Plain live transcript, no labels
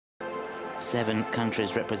7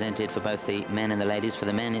 countries represented for both the men and the ladies. For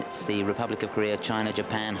the men, it's the Republic of Korea, China,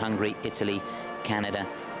 Japan, Hungary, Italy, Canada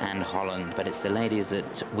and Holland. But it's the ladies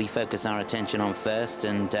that we focus our attention on first,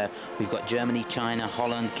 and we've got Germany, China,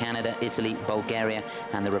 Holland, Canada, Italy, Bulgaria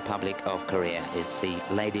and the Republic of Korea. It's the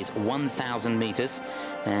ladies 1,000 meters,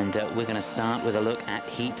 and we're going to start with a look at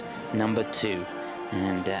heat number 2,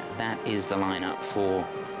 and that is the lineup for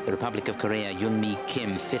the Republic of Korea. Yoonmi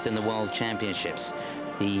Kim, 5th in the World Championships.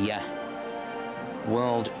 The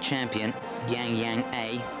world champion Yang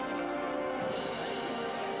A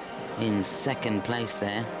in 2nd place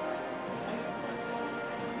there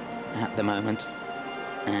at the moment,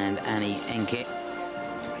 and Annie Enke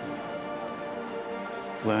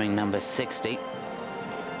wearing number 60.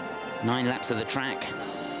 9 laps of the track.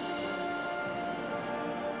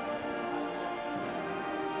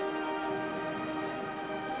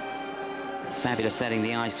 Fabulous setting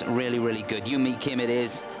the ice, really good. Yoonmi Kim it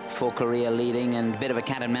is for Korea leading, and a bit of a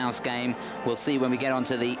cat and mouse game. We'll see when we get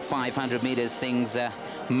onto the 500 meters, things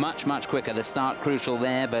much quicker. The start crucial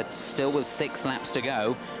there, but still with 6 laps to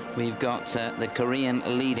go. We've got the Korean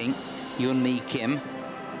leading, Yoonmi Kim,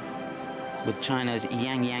 with China's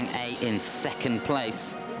Yang A in 2nd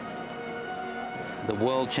place. The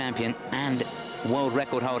world champion and world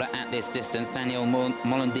record holder at this distance, Daniel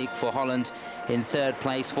Molenbeek for Holland, in 3rd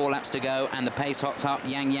place. 4 laps to go, and the pace hots up.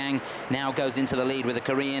 Yang now goes into the lead with the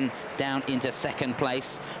Korean down into 2nd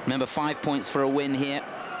place. Remember, 5 points for a win here.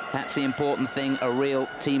 That's the important thing, a real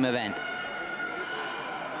team event.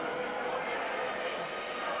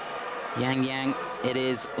 Yang it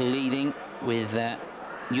is leading with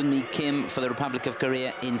Yoonmi Kim for the Republic of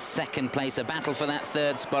Korea in 2nd place. A battle for that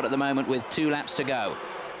 3rd spot at the moment with 2 laps to go.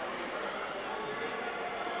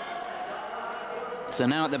 So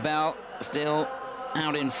now at the bell, still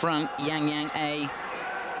out in front, Yang A,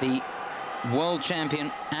 the world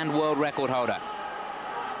champion and world record holder.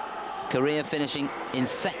 Korea finishing in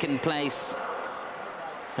 2nd place,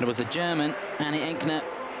 and it was the German Annie Enke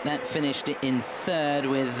that finished in 3rd,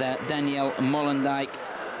 with Danielle Molenbeek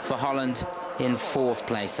for Holland in 4th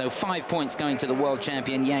place. So 5 points going to the world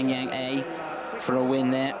champion Yang A for a win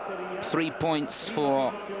there. 3 points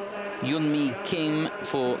for Yoonmi Kim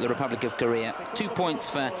for the Republic of Korea. 2 points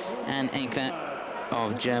for Anne Enke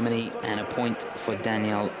of Germany, and a point for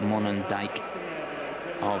Danielle Molenbeek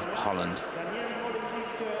of Holland.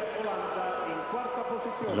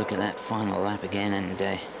 We'll look at that final lap again, and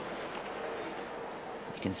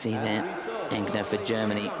you can see there Enke for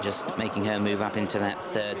Germany just making her move up into that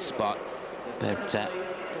 3rd spot. But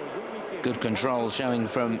good control showing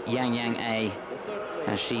from Yang A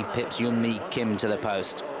as she pips Yoonmi Kim to the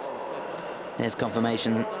post. There's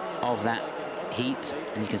confirmation of that heat,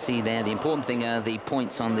 and you can see there the important thing are the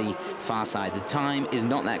points on the far side. The time is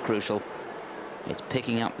not that crucial. It's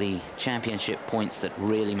picking up the championship points that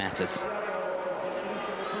really matters.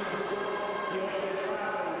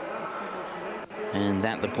 And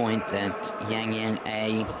at the point that Yang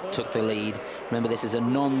A took the lead. Remember, this is a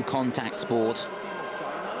non-contact sport.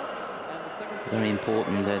 Very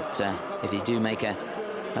important that if you do make a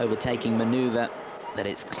overtaking maneuver, that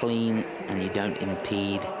it's clean and you don't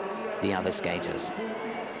impede the other skaters.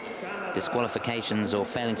 Disqualifications or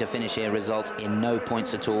failing to finish here result in no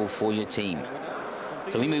points at all for your team.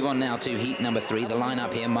 So we move on now to heat number 3. The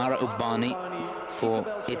lineup here, Mara Urbani for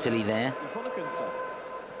Italy there,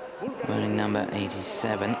 wearing number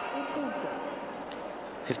 87.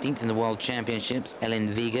 15th in the World Championships,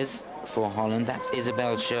 Ellen Wiegers for Holland. That's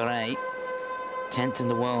Isabelle Cheret, 10th in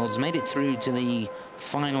the Worlds. Made it through to the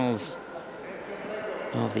finals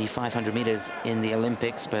of the 500 meters in the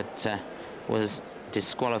Olympics, but was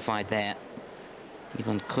disqualified there.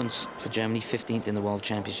 Yvonne Kunst for Germany, 15th in the World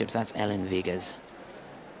Championships. That's Ellen Wiegers.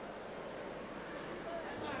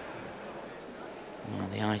 Well,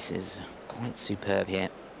 the ice is quite superb here.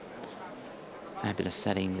 Fabulous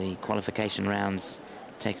setting. The qualification rounds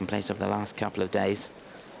taken place over the last couple of days,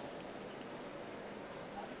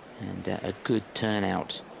 and a good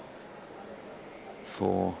turnout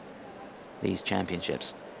for these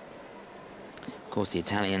championships. Of course, the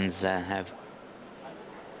Italians have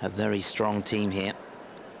a very strong team here.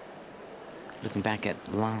 Looking back at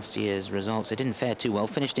last year's results, it didn't fare too well.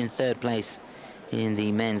 Finished in 3rd place in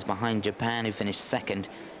the men's behind Japan, who finished 2nd,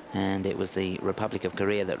 and it was the Republic of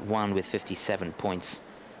Korea that won with 57 points.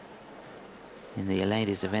 In the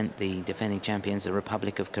ladies event, the defending champions, the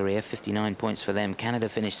Republic of Korea, 59 points for them. Canada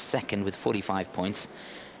finished 2nd with 45 points.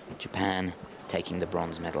 Japan taking the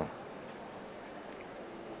bronze medal.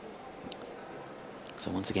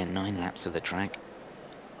 So once again, 9 laps of the track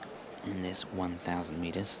in this 1,000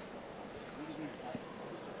 meters.